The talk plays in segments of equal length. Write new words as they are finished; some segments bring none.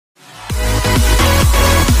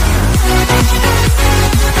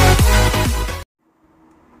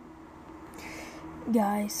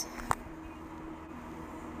Guys,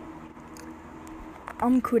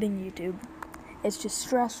 I'm quitting YouTube. It's just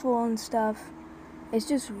stressful and stuff. It's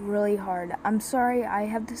just really hard. I'm sorry I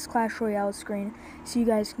have this Clash Royale screen so you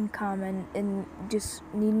guys can comment and just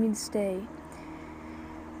need me to stay.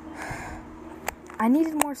 I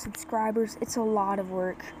needed more subscribers. It's a lot of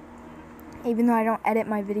work. Even though I don't edit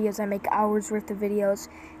my videos, I make hours worth of videos,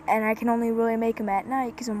 and I can only really make them at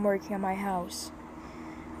night because I'm working on my house.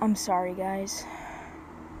 I'm sorry, guys.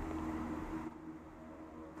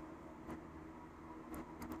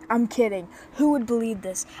 I'm kidding. Who would believe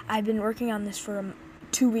this? I've been working on this for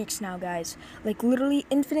 2 weeks now, guys. Like, literally,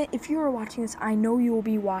 Infinite, if you are watching this, I know you will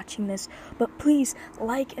be watching this, but please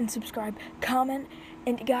like and subscribe, comment,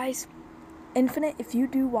 and guys, Infinite, if you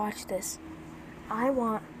do watch this,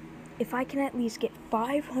 if I can at least get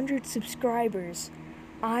 500 subscribers,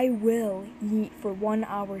 I will eat for 1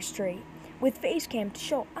 hour straight with Facecam to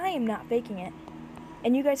show I am not faking it.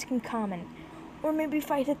 And you guys can comment. Or maybe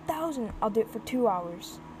if I hit 1,000, I'll do it for 2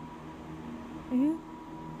 hours.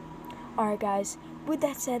 Alright, guys. With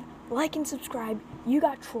that said, like and subscribe. You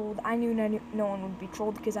got trolled. I knew no one would be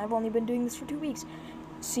trolled because I've only been doing this for 2 weeks.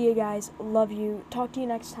 See you guys. Love you. Talk to you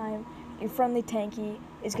next time. Your friendly Tanky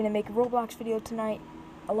is going to make a Roblox video tonight.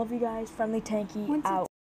 I love you guys. Friendly Tanky out.